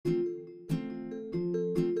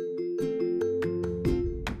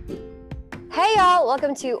Hey y'all,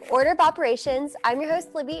 welcome to Order of Operations. I'm your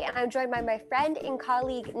host Libby, and I'm joined by my friend and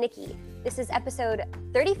colleague Nikki. This is episode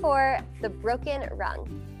 34, The Broken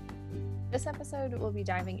Rung. This episode we'll be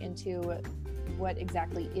diving into what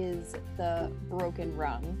exactly is the broken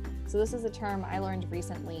rung. So this is a term I learned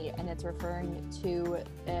recently, and it's referring to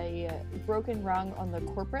a broken rung on the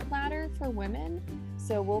corporate ladder for women.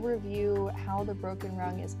 So we'll review how the broken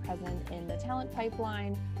rung is present in the talent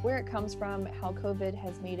pipeline, where it comes from, how COVID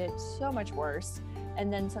has made it so much worse,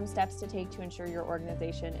 and then some steps to take to ensure your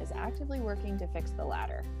organization is actively working to fix the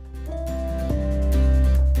ladder.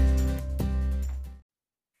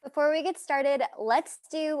 Before we get started, let's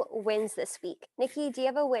do wins this week. Nikki, do you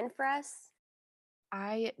have a win for us?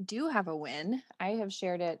 I do have a win. I have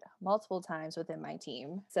shared it multiple times within my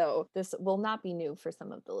team, so this will not be new for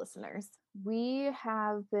some of the listeners. We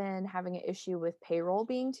have been having an issue with payroll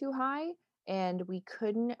being too high, and we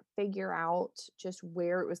couldn't figure out just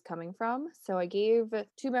where it was coming from. So I gave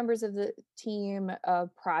two members of the team a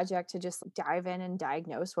project to just dive in and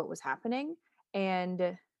diagnose what was happening.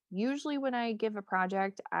 And usually when I give a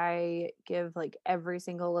project, I give like every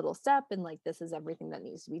single little step and like, this is everything that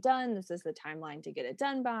needs to be done. This is the timeline to get it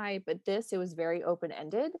done by. But it was very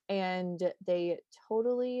open-ended, and they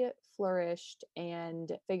totally flourished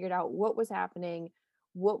and figured out what was happening,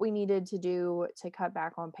 what we needed to do to cut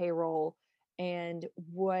back on payroll, and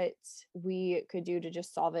what we could do to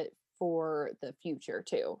just solve it for the future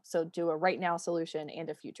too. So do a right now solution and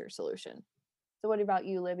a future solution. So what about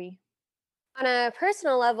you, Libby? On a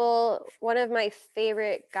personal level, one of my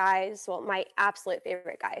favorite guys, well, my absolute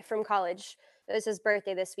favorite guy from college, it was his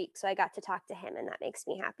birthday this week. So I got to talk to him, and that makes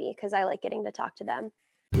me happy because I like getting to talk to them.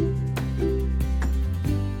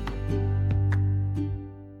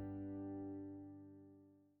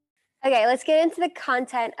 Okay, let's get into the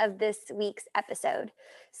content of this week's episode.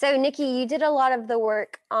 So, Nikki, you did a lot of the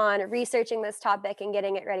work on researching this topic and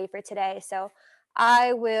getting it ready for today. So,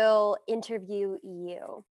 I will interview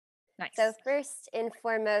you. Nice. So, first and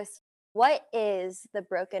foremost, what is the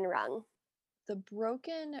broken rung? The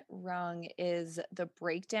broken rung is the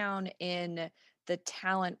breakdown in the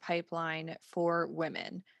talent pipeline for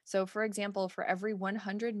women. So, for example, for every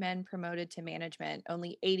 100 men promoted to management,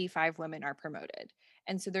 only 85 women are promoted.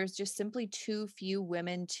 And so there's just simply too few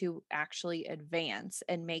women to actually advance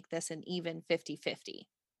and make this an even 50-50.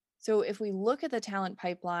 So, if we look at the talent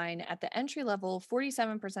pipeline at the entry level,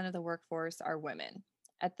 47% of the workforce are women.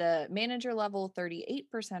 At the manager level,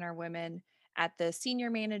 38% are women. At the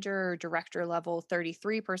senior manager or director level,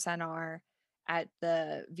 33% are. At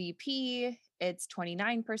the VP, it's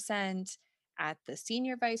 29%. At the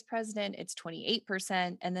senior vice president, it's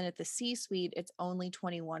 28%. And then at the C suite, it's only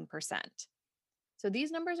 21%. So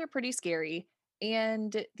these numbers are pretty scary.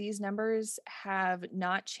 And these numbers have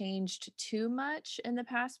not changed too much in the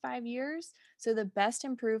past 5 years. So the best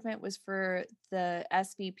improvement was for the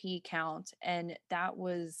SVP count, and that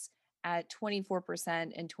was at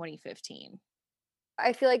 24% in 2015.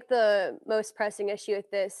 I feel like the most pressing issue with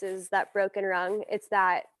this is that broken rung. It's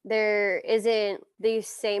that there isn't the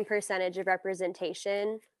same percentage of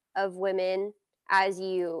representation of women as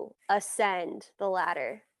you ascend the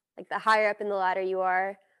ladder. Like the higher up in the ladder you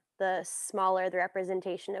are, the smaller the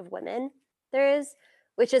representation of women there is,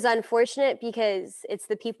 which is unfortunate because it's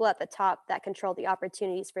the people at the top that control the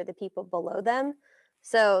opportunities for the people below them.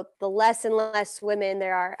 So the less and less women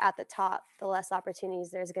there are at the top, the less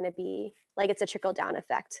opportunities there's going to be. Like it's a trickle down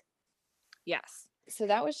effect. Yes. So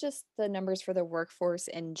that was just the numbers for the workforce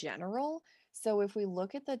in general. So if we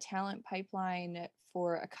look at the talent pipeline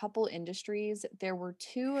for a couple industries, there were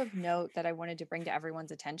two of note that I wanted to bring to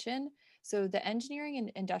everyone's attention. So the engineering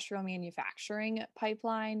and industrial manufacturing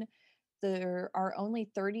pipeline, there are only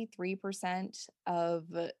 33% of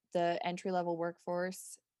the entry level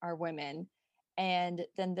workforce are women. And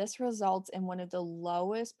then this results in one of the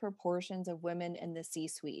lowest proportions of women in the C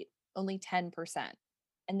suite, only 10%.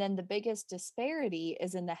 And then the biggest disparity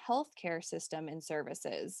is in the healthcare system and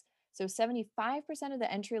services. So 75% of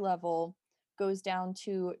the entry level goes down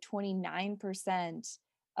to 29%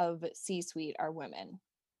 of C suite are women.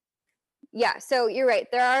 Yeah, so you're right.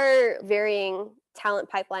 There are varying talent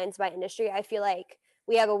pipelines by industry. I feel like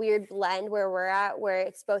we have a weird blend where we're at, where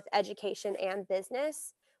it's both education and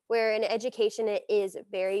business. Where in education, it is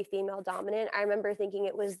very female dominant. I remember thinking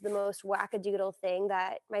it was the most wackadoodle thing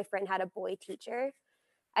that my friend had a boy teacher.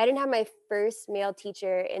 I didn't have my first male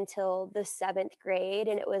teacher until the 7th grade,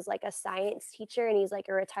 and it was like a science teacher, and he's like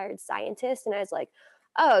a retired scientist. And I was like,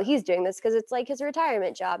 oh, he's doing this because it's like his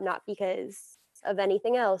retirement job, not because of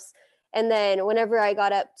anything else. And then whenever I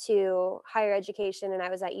got up to higher education and I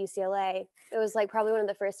was at UCLA, it was like probably one of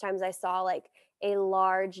the first times I saw like a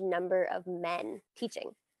large number of men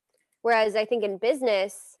teaching. Whereas I think in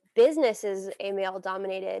business is a male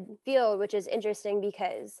dominated field, which is interesting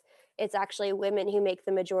because it's actually women who make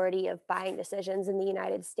the majority of buying decisions in the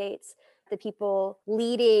United States. The people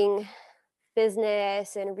leading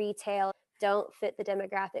business and retail don't fit the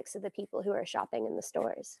demographics of the people who are shopping in the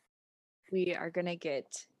stores. We are going to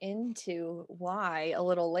get into why a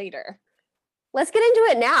little later. Let's get into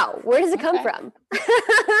it now. Where does it come Okay. from?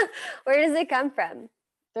 Where does it come from?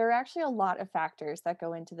 There are actually a lot of factors that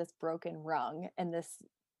go into this broken rung and this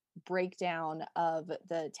breakdown of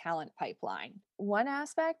the talent pipeline. One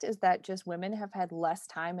aspect is that just women have had less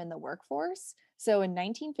time in the workforce. So in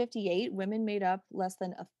 1958, women made up less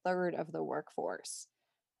than a third of the workforce.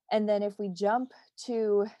 And then if we jump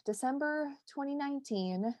to December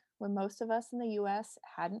 2019, when most of us in the US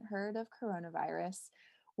hadn't heard of coronavirus,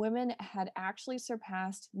 women had actually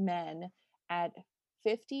surpassed men at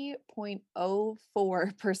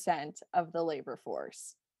 50.04% of the labor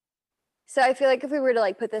force. So I feel like if we were to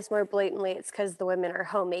like put this more blatantly, it's because the women are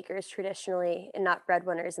homemakers traditionally and not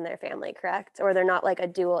breadwinners in their family, correct? Or they're not like a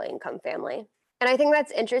dual income family. And I think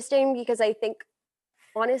that's interesting because I think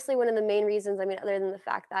honestly one of the main reasons, I mean, other than the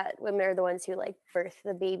fact that women are the ones who like birth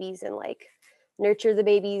the babies and like nurture the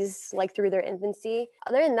babies like through their infancy.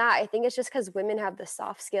 Other than that, I think it's just because women have the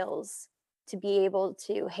soft skills to be able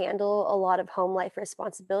to handle a lot of home life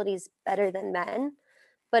responsibilities better than men.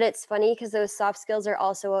 But it's funny because those soft skills are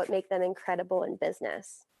also what make them incredible in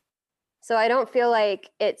business. So I don't feel like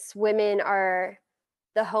it's women are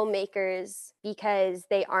the homemakers because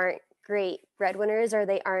they aren't great breadwinners or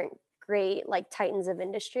they aren't great like titans of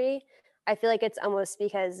industry. I feel like it's almost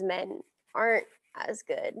because men aren't as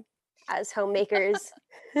good as homemakers,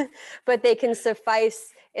 but they can suffice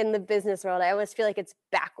in the business world. I almost feel like it's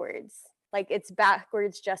backwards. Like it's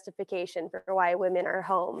backwards justification for why women are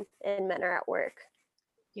home and men are at work.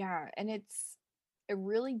 Yeah, and it's a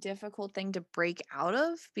really difficult thing to break out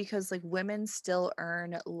of because like women still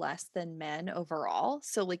earn less than men overall.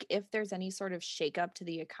 So like if there's any sort of shakeup to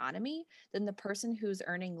the economy, then the person who's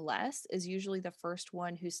earning less is usually the first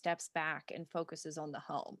one who steps back and focuses on the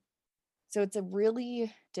home. So it's a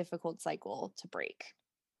really difficult cycle to break.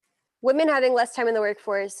 Women having less time in the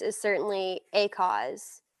workforce is certainly a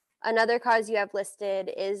cause. Another cause you have listed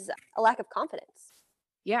is a lack of confidence.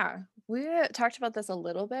 Yeah, we talked about this a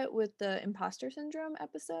little bit with the imposter syndrome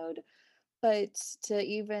episode, but to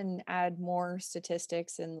even add more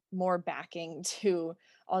statistics and more backing to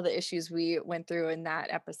all the issues we went through in that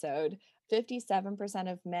episode,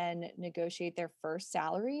 57% of men negotiate their first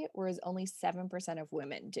salary, whereas only 7% of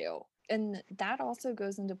women do. And that also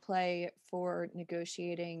goes into play for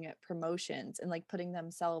negotiating promotions and like putting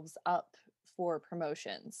themselves up for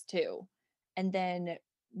promotions too. And then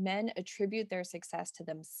men attribute their success to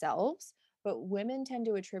themselves, but women tend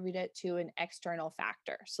to attribute it to an external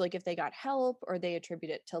factor. So, like if they got help or they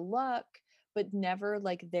attribute it to luck, but never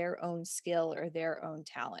like their own skill or their own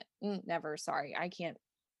talent. Never, sorry, I can't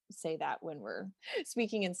say that when we're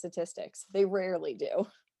speaking in statistics. They rarely do.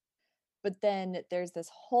 But then there's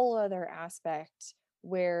this whole other aspect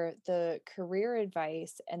where the career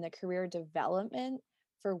advice and the career development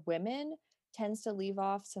for women tends to leave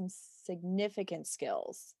off some significant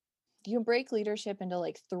skills. You can break leadership into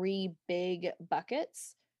like three big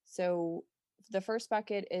buckets. So the first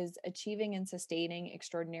bucket is achieving and sustaining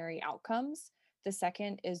extraordinary outcomes. The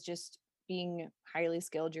second is just being highly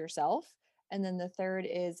skilled yourself. And then the third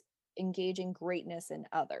is engaging greatness in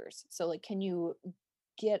others. So, like, can you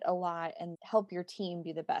get a lot and help your team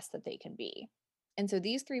be the best that they can be? And so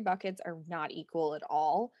these three buckets are not equal at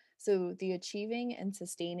all. So the achieving and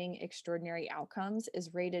sustaining extraordinary outcomes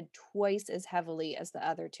is rated twice as heavily as the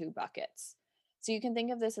other two buckets. So you can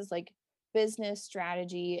think of this as like business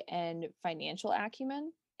strategy and financial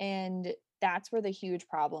acumen. And that's where the huge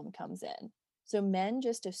problem comes in. So men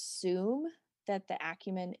just assume that the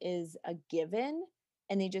acumen is a given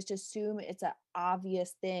and they just assume it's an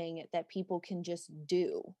obvious thing that people can just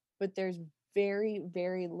do. But there's very,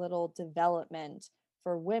 very little development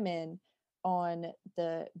for women on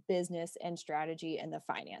the business and strategy and the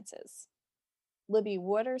finances. Libby,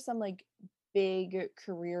 what are some like big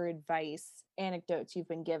career advice anecdotes you've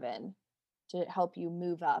been given to help you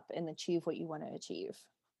move up and achieve what you want to achieve?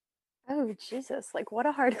 Oh, Jesus. Like, what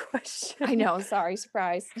a hard I question. know, sorry,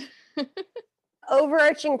 surprise.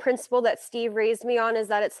 Overarching principle that Steve raised me on is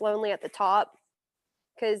that it's lonely at the top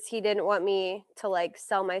because he didn't want me to like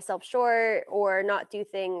sell myself short or not do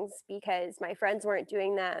things because my friends weren't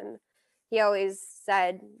doing them. He always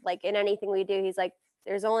said, like, in anything we do, he's like,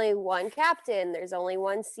 There's only one captain, there's only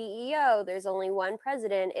one CEO, there's only one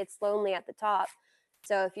president. It's lonely at the top.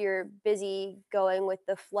 So if you're busy going with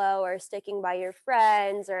the flow or sticking by your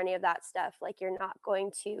friends or any of that stuff, like you're not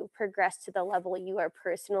going to progress to the level you are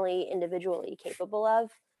personally, individually capable of.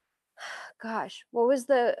 Gosh, what was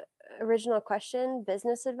the original question?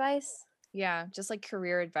 Business advice? Yeah, just like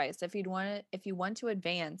career advice. If you want to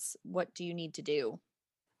advance, what do you need to do?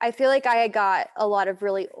 I feel like I got a lot of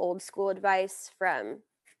really old school advice from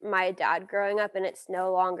my dad growing up, and it's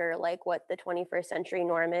no longer like what the 21st century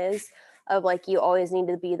norm is of like you always need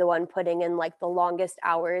to be the one putting in like the longest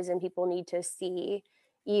hours, and people need to see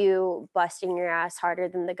you busting your ass harder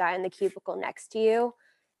than the guy in the cubicle next to you.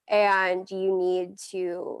 And you need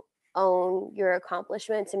to own your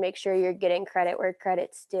accomplishments and make sure you're getting credit where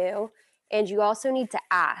credit's due. And you also need to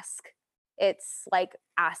ask. It's like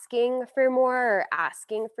asking for more or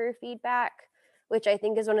asking for feedback, which I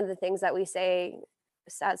think is one of the things that we say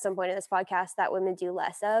at some point in this podcast that women do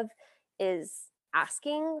less of is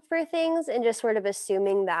asking for things and just sort of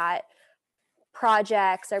assuming that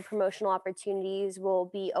projects or promotional opportunities will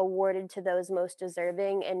be awarded to those most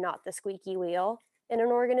deserving and not the squeaky wheel in an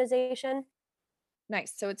organization.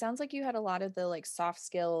 Nice. So it sounds like you had a lot of the like soft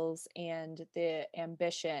skills and the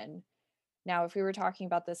ambition. Now, if we were talking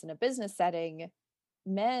about this in a business setting,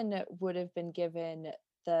 men would have been given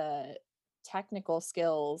the technical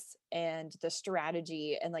skills and the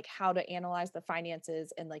strategy and like how to analyze the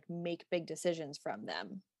finances and like make big decisions from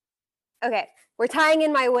them. Okay, we're tying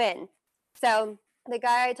in my win. So the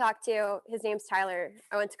guy I talked to, his name's Tyler.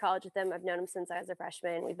 I went to college with him. I've known him since I was a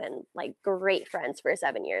freshman. We've been like great friends for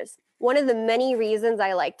 7 years. One of the many reasons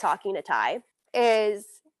I like talking to Ty is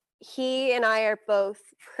he and I are both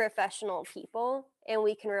professional people and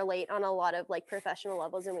we can relate on a lot of like professional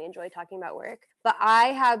levels and we enjoy talking about work. But I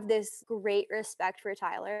have this great respect for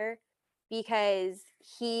Tyler because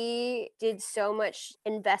he did so much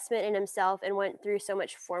investment in himself and went through so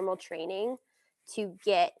much formal training to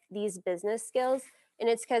get these business skills. And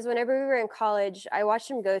it's because whenever we were in college, I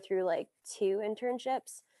watched him go through like 2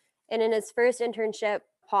 internships. And in his first internship,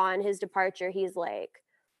 upon his departure, he's like,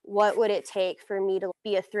 what would it take for me to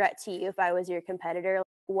be a threat to you if I was your competitor?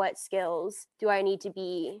 What skills do I need to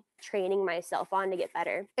be training myself on to get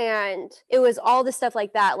better? And it was all the stuff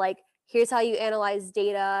like that. Like, here's how you analyze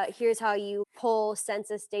data, here's how you pull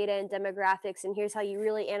census data and demographics, and here's how you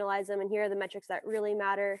really analyze them, and here are the metrics that really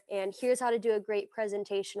matter, and here's how to do a great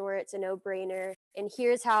presentation where it's a no-brainer, and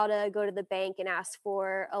here's how to go to the bank and ask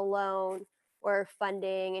for a loan or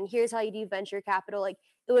funding, and here's how you do venture capital. Like,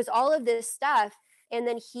 it was all of this stuff, and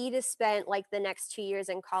then he just spent like the next 2 years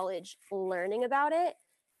in college learning about it.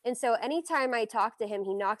 And so anytime I talk to him,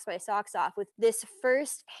 he knocks my socks off with this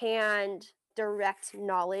firsthand direct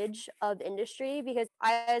knowledge of industry because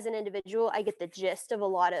I, as an individual, I get the gist of a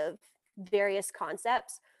lot of various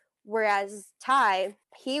concepts. Whereas Ty,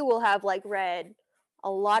 he will have like read a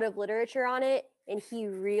lot of literature on it and he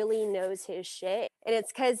really knows his shit. And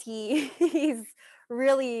it's because he's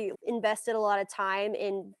really invested a lot of time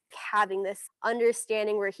in having this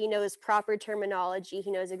understanding where he knows proper terminology, he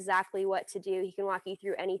knows exactly what to do, he can walk you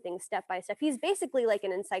through anything step by step. He's basically like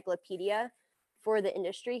an encyclopedia for the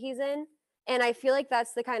industry he's in. And I feel like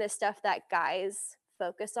that's the kind of stuff that guys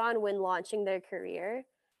focus on when launching their career.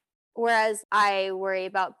 Whereas I worry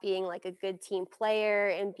about being like a good team player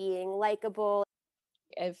and being likable.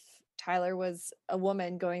 If Tyler was a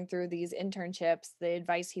woman going through these internships, the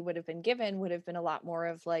advice he would have been given would have been a lot more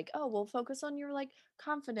of like, oh, well, focus on your like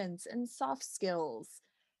confidence and soft skills.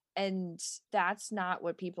 And that's not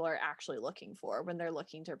what people are actually looking for when they're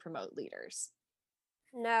looking to promote leaders.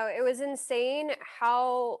 No, it was insane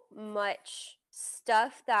how much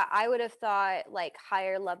stuff that I would have thought like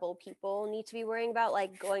higher level people need to be worrying about,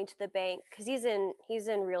 like going to the bank, because he's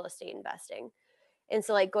in real estate investing. And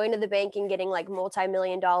so like going to the bank and getting like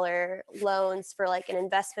multi-million dollar loans for like an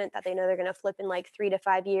investment that they know they're going to flip in like 3 to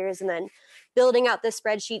 5 years, and then building out the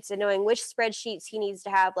spreadsheets and knowing which spreadsheets he needs to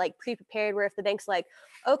have like pre-prepared, where if the bank's like,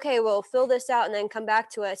 okay, well, fill this out and then come back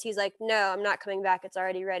to us, he's like, no, I'm not coming back, it's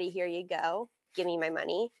already ready, here you go, give me my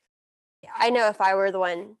money. I know if I were the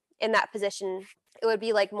one in that position, it would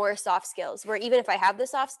be like more soft skills, where even if I have the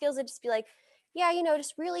soft skills, it'd just be like, yeah,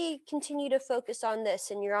 just really continue to focus on this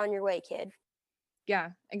and you're on your way, kid.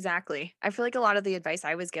 Yeah, exactly. I feel like a lot of the advice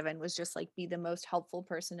I was given was just like be the most helpful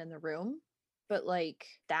person in the room, but like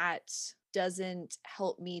that doesn't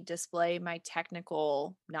help me display my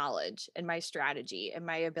technical knowledge and my strategy and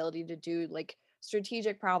my ability to do like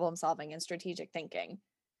strategic problem solving and strategic thinking.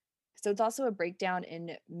 So it's also a breakdown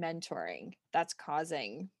in mentoring that's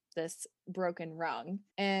causing this broken rung.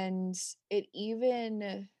 And it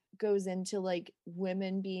even goes into like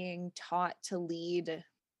women being taught to lead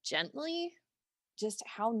gently, just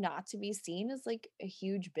how not to be seen as like a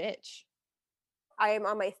huge bitch. I am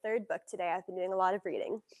on my third book today. I've been doing a lot of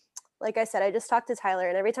reading. Like I said, I just talked to Tyler,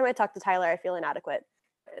 and every time I talk to Tyler, I feel inadequate.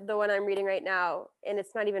 The one I'm reading right now, and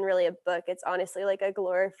it's not even really a book, it's honestly like a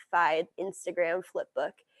glorified Instagram flip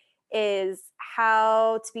book, is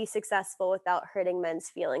How to Be Successful Without Hurting Men's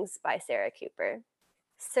Feelings by Sarah Cooper.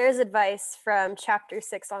 Sarah's advice from chapter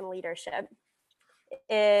 6 on leadership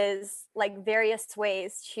is like various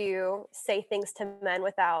ways to say things to men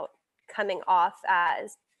without coming off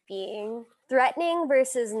as being threatening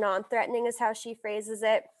versus non-threatening, is how she phrases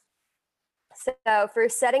it. So for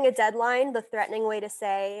setting a deadline, the threatening way to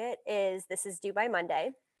say it is, this is due by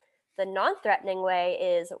Monday. The non-threatening way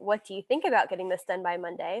is, what do you think about getting this done by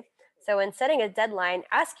Monday? So when setting a deadline,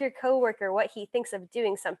 ask your coworker what he thinks of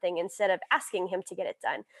doing something instead of asking him to get it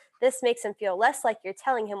done. This makes him feel less like you're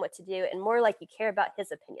telling him what to do and more like you care about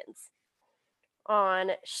his opinions.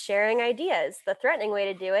 On sharing ideas, the threatening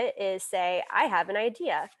way to do it is say, I have an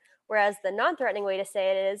idea. Whereas the non-threatening way to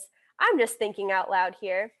say it is, I'm just thinking out loud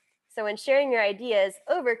here. So when sharing your ideas,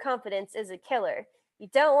 overconfidence is a killer. You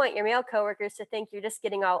don't want your male coworkers to think you're just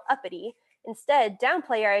getting all uppity. Instead,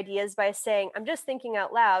 downplay your ideas by saying, I'm just thinking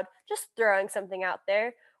out loud, just throwing something out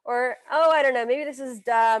there. Or, oh, I don't know, maybe this is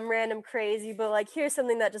dumb, random, crazy, but like here's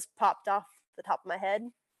something that just popped off the top of my head.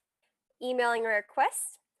 Emailing a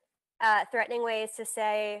request. Threatening way is to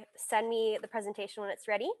say, send me the presentation when it's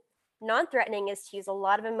ready. Non-threatening is to use a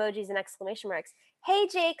lot of emojis and exclamation marks. Hey,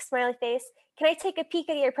 Jake, smiley face. Can I take a peek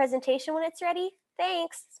at your presentation when it's ready?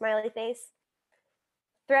 Thanks, smiley face.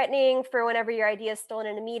 Threatening for whenever your idea is stolen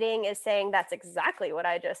in a meeting is saying, that's exactly what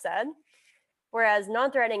I just said. Whereas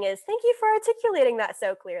non-threatening is, thank you for articulating that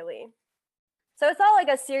so clearly. So it's all like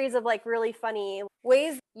a series of like really funny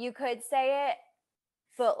ways you could say it,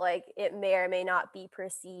 but like it may or may not be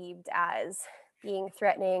perceived as being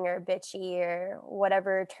threatening or bitchy or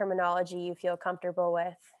whatever terminology you feel comfortable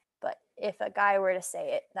with. But if a guy were to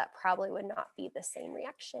say it, that probably would not be the same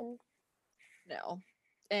reaction. No.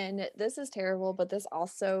 And this is terrible, but this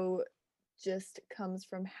also just comes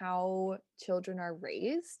from how children are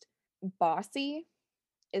raised. Bossy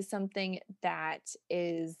is something that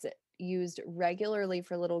is used regularly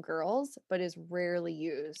for little girls, but is rarely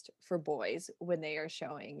used for boys when they are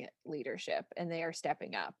showing leadership and they are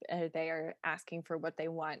stepping up and they are asking for what they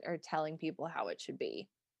want or telling people how it should be.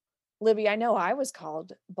 Libby, I know I was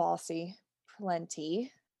called bossy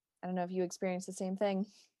plenty. I don't know if you experienced the same thing.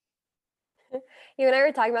 You and I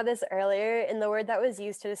were talking about this earlier, and the word that was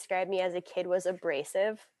used to describe me as a kid was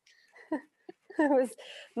abrasive.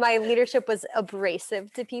 My leadership was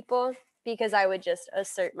abrasive to people because I would just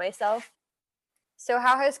assert myself. So,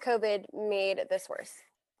 how has COVID made this worse?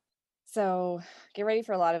 So get ready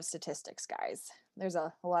for a lot of statistics, guys. There's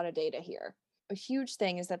a lot of data here. A huge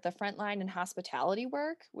thing is that the frontline and hospitality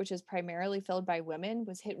work, which is primarily filled by women,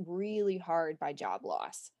 was hit really hard by job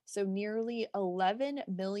loss. So nearly 11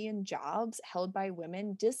 million jobs held by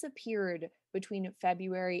women disappeared between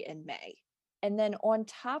February and May. And then on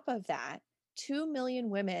top of that, 2 million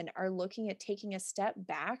women are looking at taking a step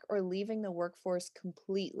back or leaving the workforce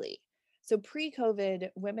completely. So pre COVID,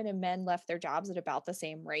 women and men left their jobs at about the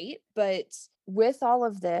same rate. But with all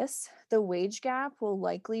of this, the wage gap will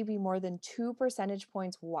likely be more than 2 percentage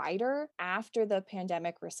points wider after the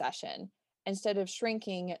pandemic recession instead of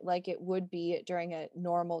shrinking like it would be during a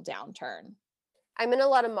normal downturn. I'm in a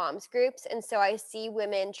lot of moms groups, and so I see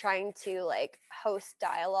women trying to like host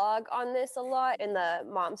dialogue on this a lot in the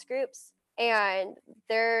moms groups. And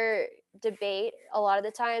their debate a lot of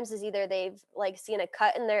the times is either they've like seen a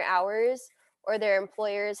cut in their hours or their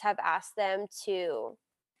employers have asked them to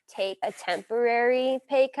take a temporary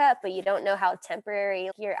pay cut, but you don't know how temporary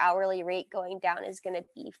your hourly rate going down is going to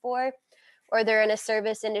be for, or they're in a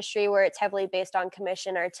service industry where it's heavily based on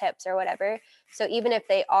commission or tips or whatever. So even if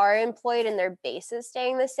they are employed and their base is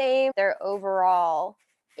staying the same, their overall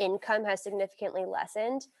income has significantly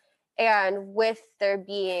lessened. And with there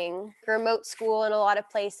being remote school in a lot of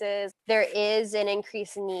places, there is an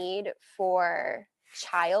increased need for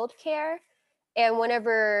childcare. And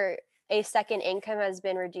whenever a second income has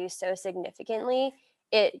been reduced so significantly,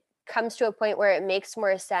 it comes to a point where it makes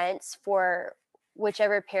more sense for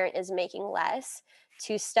whichever parent is making less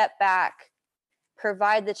to step back,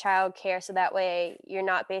 provide the child care so that way you're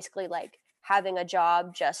not basically like having a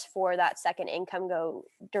job just for that second income go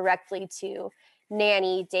directly to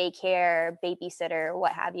nanny, daycare, babysitter,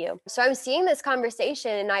 what have you. So I'm seeing this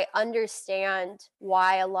conversation and I understand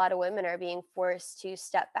why a lot of women are being forced to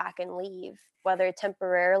step back and leave, whether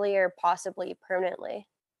temporarily or possibly permanently.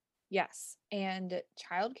 Yes, and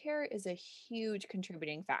childcare is a huge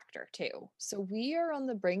contributing factor too. So we are on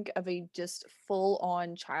the brink of a just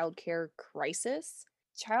full-on childcare crisis.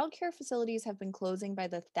 Childcare facilities have been closing by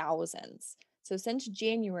the thousands. So since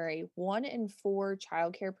January, 1 in 4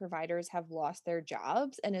 childcare providers have lost their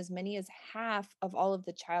jobs, and as many as half of all of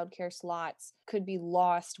the childcare slots could be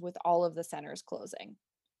lost with all of the centers closing.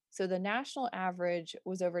 So the national average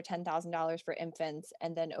was over $10,000 for infants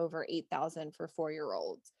and then over 8,000 for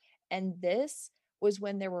 4-year-olds. And this was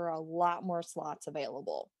when there were a lot more slots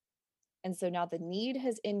available. And so now the need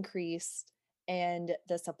has increased and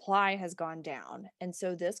the supply has gone down. And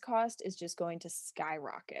so this cost is just going to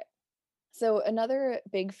skyrocket. So, another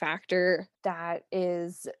big factor that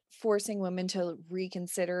is forcing women to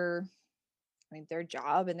reconsider, I mean, their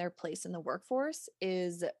job and their place in the workforce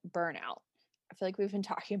is burnout. I feel like we've been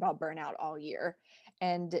talking about burnout all year,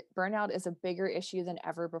 and burnout is a bigger issue than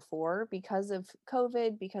ever before because of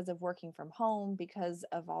COVID, because of working from home, because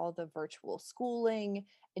of all the virtual schooling,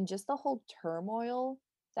 and just the whole turmoil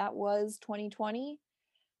that was 2020.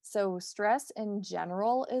 So, stress in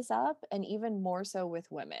general is up, and even more so with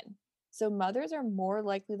women. So, mothers are more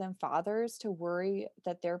likely than fathers to worry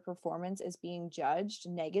that their performance is being judged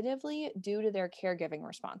negatively due to their caregiving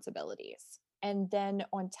responsibilities. And then,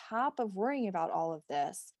 on top of worrying about all of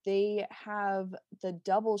this, they have the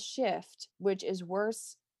double shift, which is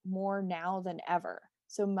worse more now than ever.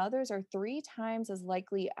 So, mothers are 3 times as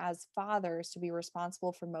likely as fathers to be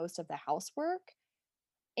responsible for most of the housework.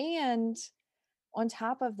 And on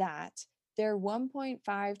top of that, they're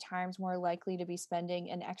 1.5 times more likely to be spending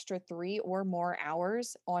an extra 3 or more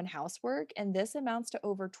hours on housework. And this amounts to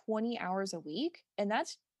over 20 hours a week. And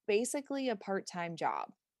that's basically a part time job.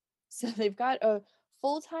 So they've got a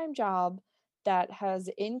full time job that has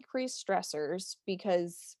increased stressors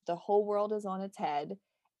because the whole world is on its head.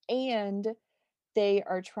 And they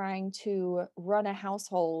are trying to run a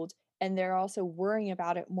household and they're also worrying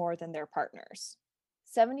about it more than their partners.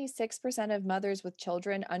 76% of mothers with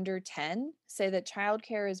children under 10 say that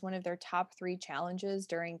childcare is one of their top 3 challenges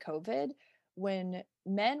during COVID. When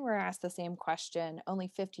men were asked the same question,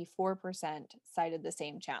 only 54% cited the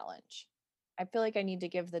same challenge. I feel like I need to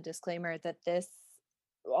give the disclaimer that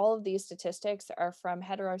all of these statistics are from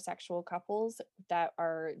heterosexual couples that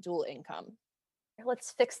are dual income.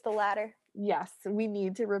 Let's fix the ladder. Yes, we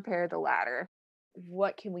need to repair the ladder.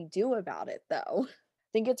 What can we do about it though?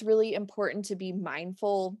 I think it's really important to be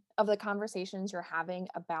mindful of the conversations you're having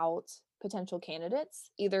about potential candidates,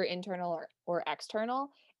 either internal or external.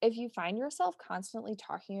 If you find yourself constantly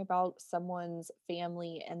talking about someone's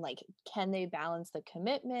family and like, can they balance the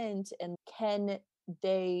commitment and can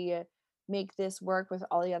they make this work with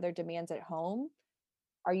all the other demands at home?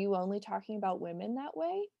 Are you only talking about women that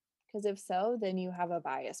way? Because if so, then you have a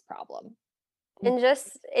bias problem. And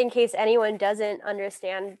just in case anyone doesn't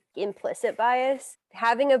understand implicit bias,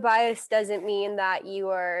 having a bias doesn't mean that you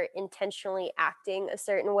are intentionally acting a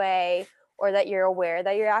certain way or that you're aware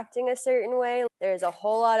that you're acting a certain way. There's a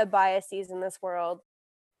whole lot of biases in this world.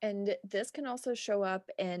 And this can also show up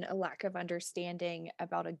in a lack of understanding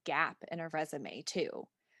about a gap in a resume, too.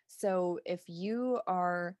 So, if you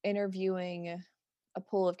are interviewing a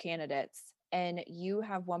pool of candidates and you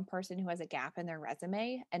have one person who has a gap in their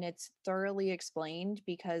resume and it's thoroughly explained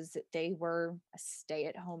because they were a stay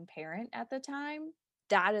at home parent at the time,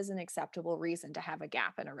 that is an acceptable reason to have a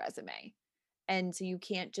gap in a resume. And so you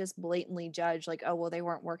can't just blatantly judge, like, oh, well, they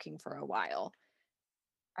weren't working for a while.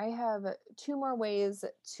 I have 2 more ways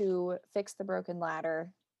to fix the broken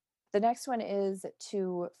ladder. The next one is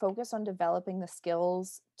to focus on developing the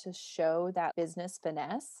skills to show that business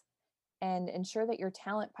finesse and ensure that your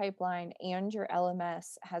talent pipeline and your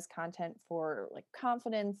LMS has content for like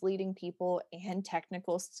confidence, leading people, and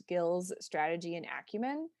technical skills, strategy, and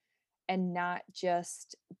acumen, and not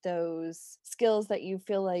just those skills that you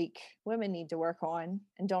feel like women need to work on.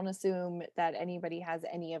 And don't assume that anybody has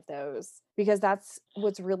any of those because that's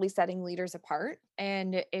what's really setting leaders apart.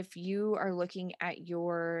 And if you are looking at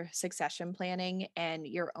your succession planning and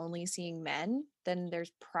you're only seeing men, then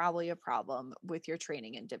there's probably a problem with your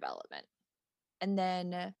training and development. And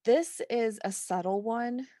then this is a subtle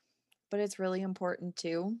one, but it's really important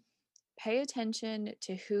too. Pay attention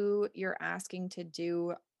to who you're asking to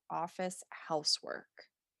do office housework.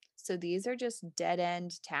 So these are just dead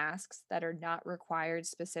end tasks that are not required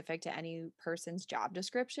specific to any person's job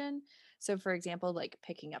description. So, for example, like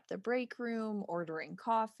picking up the break room, ordering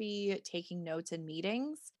coffee, taking notes in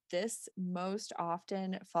meetings, this most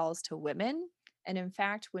often falls to women. And in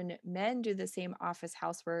fact, when men do the same office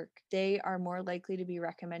housework, they are more likely to be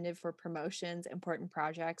recommended for promotions, important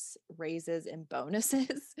projects, raises, and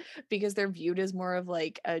bonuses because they're viewed as more of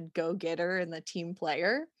like a go getter and the team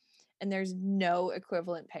player. And there's no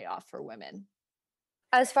equivalent payoff for women.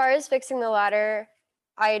 As far as fixing the ladder,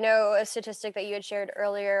 I know a statistic that you had shared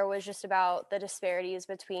earlier was just about the disparities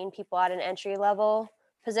between people at an entry level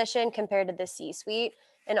position compared to the C suite.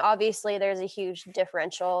 And obviously, there's a huge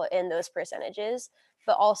differential in those percentages.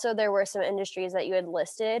 But also, there were some industries that you had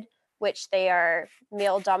listed, which they are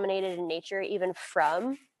male dominated in nature, even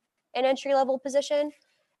from an entry level position.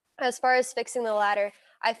 As far as fixing the ladder,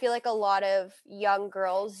 I feel like a lot of young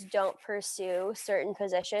girls don't pursue certain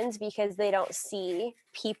positions because they don't see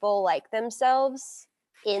people like themselves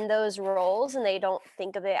in those roles and they don't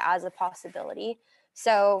think of it as a possibility.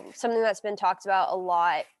 So, something that's been talked about a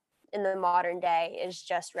lot in the modern day is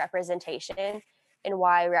just representation and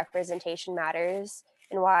why representation matters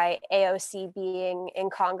and why AOC being in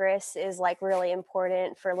Congress is like really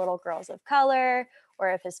important for little girls of color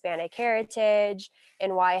or of Hispanic heritage,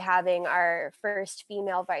 and why having our first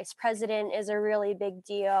female vice president is a really big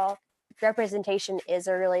deal. Representation is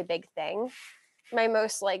a really big thing. My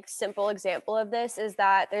most like simple example of this is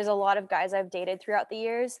that there's a lot of guys I've dated throughout the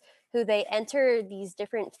years who they enter these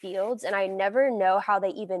different fields and I never know how they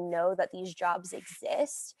even know that these jobs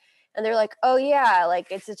exist. And they're like, "Oh yeah, like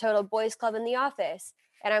it's a total boys club in the office."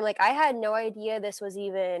 And I'm like, "I had no idea this was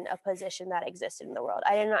even a position that existed in the world.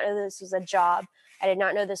 I did not know this was a job. I did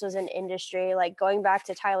not know this was an industry." Like going back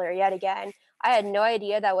to Tyler yet again, I had no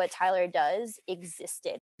idea that what Tyler does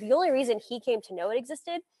existed. The only reason he came to know it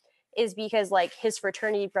existed is because like his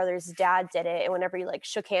fraternity brother's dad did it, and whenever he like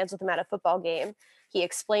shook hands with him at a football game, he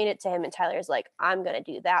explained it to him, and Tyler's like, "I'm going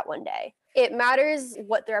to do that one day." It matters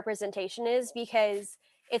what the representation is because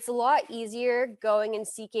it's a lot easier going and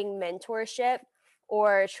seeking mentorship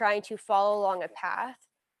or trying to follow along a path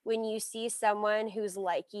when you see someone who's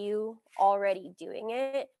like you already doing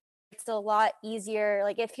it. It's a lot easier,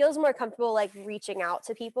 like it feels more comfortable like reaching out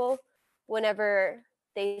to people whenever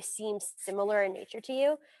they seem similar in nature to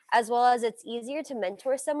you, as well as it's easier to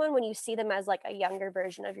mentor someone when you see them as like a younger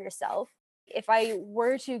version of yourself. If I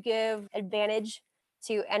were to give advantage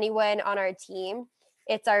to anyone on our team,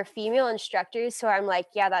 it's our female instructors. So I'm like,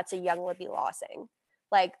 yeah, that's a young Libby Lawson.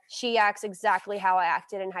 Like she acts exactly how I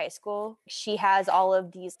acted in high school. She has all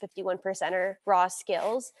of these 51%er raw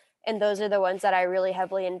skills. And those are the ones that I really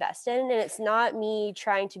heavily invest in. And it's not me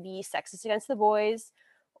trying to be sexist against the boys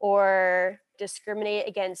or discriminate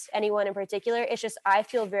against anyone in particular. It's just I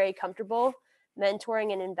feel very comfortable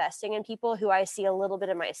mentoring and investing in people who I see a little bit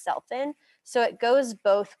of myself in. So it goes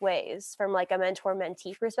both ways from like a mentor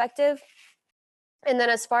mentee perspective. And then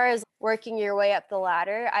as far as working your way up the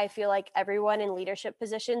ladder, I feel like everyone in leadership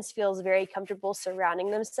positions feels very comfortable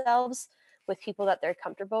surrounding themselves with people that they're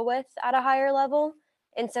comfortable with at a higher level.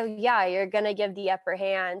 And so, yeah, you're going to give the upper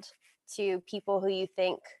hand to people who you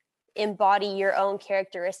think embody your own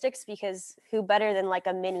characteristics because who better than like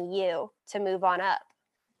a mini you to move on up?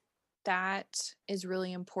 That is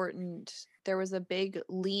really important. There was a big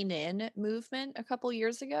lean in movement a couple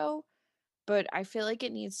years ago, but I feel like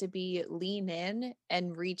it needs to be lean in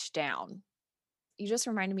and reach down. You just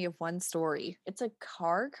reminded me of one story. It's a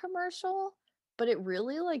car commercial, but it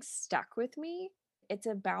really like stuck with me. It's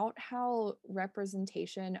about how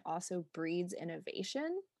representation also breeds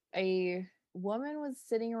innovation. A woman was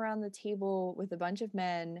sitting around the table with a bunch of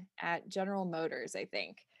men at General Motors, I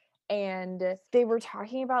think. And they were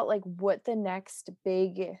talking about like what the next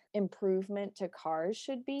big improvement to cars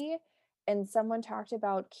should be, and someone talked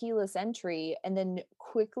about keyless entry and then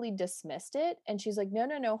quickly dismissed it, and she's like, no,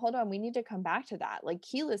 no, no, hold on, we need to come back to that. Like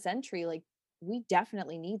keyless entry, like we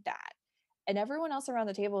definitely need that. And everyone else around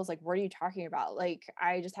the table is like, what are you talking about? Like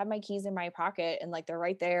I just have my keys in my pocket and like they're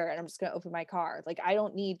right there and I'm just going to open my car. Like I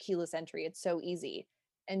don't need keyless entry, it's so easy.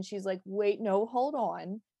 And she's like, wait, no, hold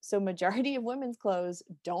on. So majority of women's clothes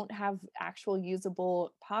don't have actual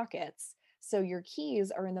usable pockets, so your keys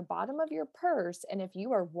are in the bottom of your purse. And if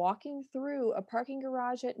you are walking through a parking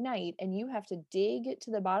garage at night and you have to dig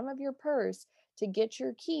to the bottom of your purse to get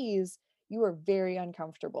your keys, you are very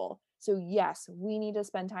uncomfortable. So, yes, we need to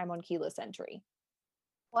spend time on keyless entry.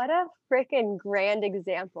 What a freaking grand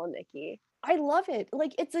example, Nikki. I love it.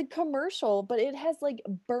 Like it's a commercial, but it has like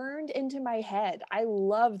burned into my head. I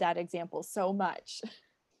love that example so much.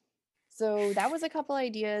 So, that was a couple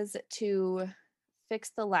ideas to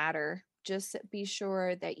fix the ladder. Just be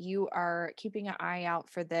sure that you are keeping an eye out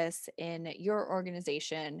for this in your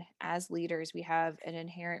organization. As leaders, we have an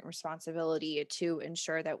inherent responsibility to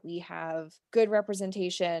ensure that we have good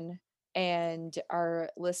representation and are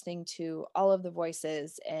listening to all of the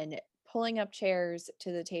voices and pulling up chairs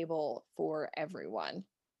to the table for everyone.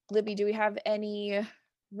 Libby, do we have any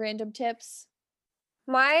random tips?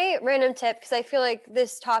 My random tip, because I feel like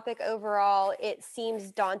this topic overall, it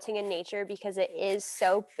seems daunting in nature because it is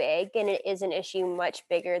so big and it is an issue much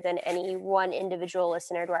bigger than any one individual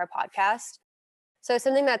listener to our podcast. So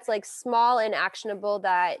something that's like small and actionable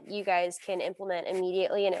that you guys can implement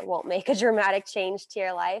immediately and it won't make a dramatic change to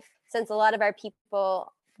your life. Since a lot of our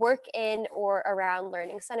people work in or around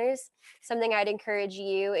learning centers, something I'd encourage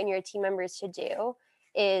you and your team members to do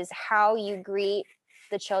is how you greet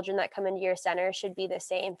the children that come into your center should be the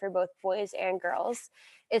same for both boys and girls.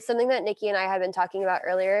 It's something that Nikki and I had been talking about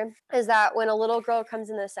earlier, is that when a little girl comes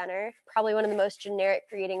in the center, probably one of the most generic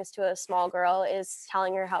greetings to a small girl is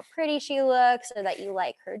telling her how pretty she looks, or that you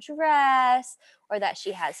like her dress, or that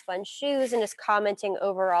she has fun shoes, and just commenting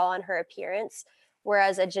overall on her appearance.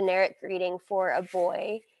 Whereas a generic greeting for a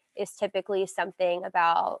boy is typically something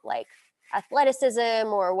about like athleticism,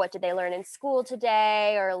 or what did they learn in school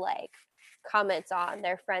today, or like comments on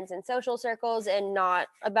their friends and social circles, and not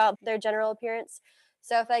about their general appearance.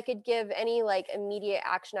 So if I could give any like immediate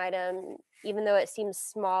action item, even though it seems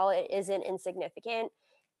small, it isn't insignificant,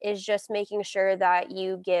 is just making sure that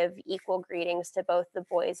you give equal greetings to both the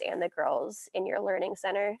boys and the girls in your learning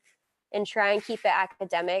center, and try and keep it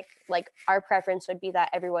academic. Like our preference would be that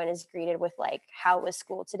everyone is greeted with like, how was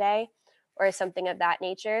school today, or something of that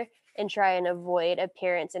nature, and try and avoid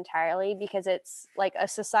appearance entirely, because it's like a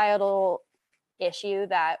societal issue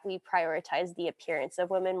that we prioritize the appearance of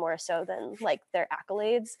women more so than like their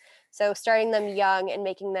accolades. So starting them young and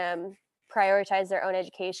making them prioritize their own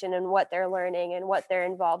education and what they're learning and what they're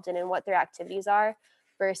involved in and what their activities are,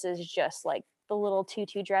 versus just like the little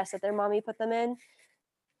tutu dress that their mommy put them in.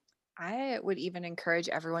 I would even encourage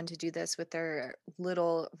everyone to do this with their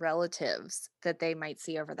little relatives that they might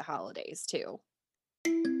see over the holidays too.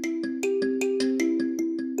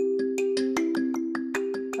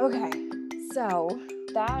 Okay, so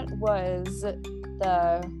that was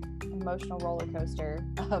the emotional roller coaster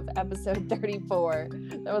of episode 34.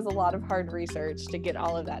 That was a lot of hard research to get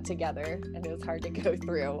all of that together, and it was hard to go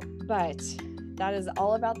through. But that is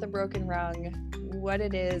all about the broken rung, what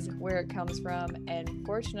it is, where it comes from, and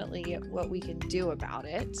fortunately, what we can do about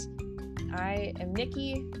it. I am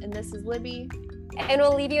Nikki, and this is Libby. And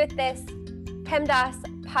we'll leave you with this. PEMDAS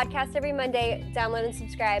podcast every Monday. Download and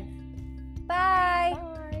subscribe. Bye. Bye.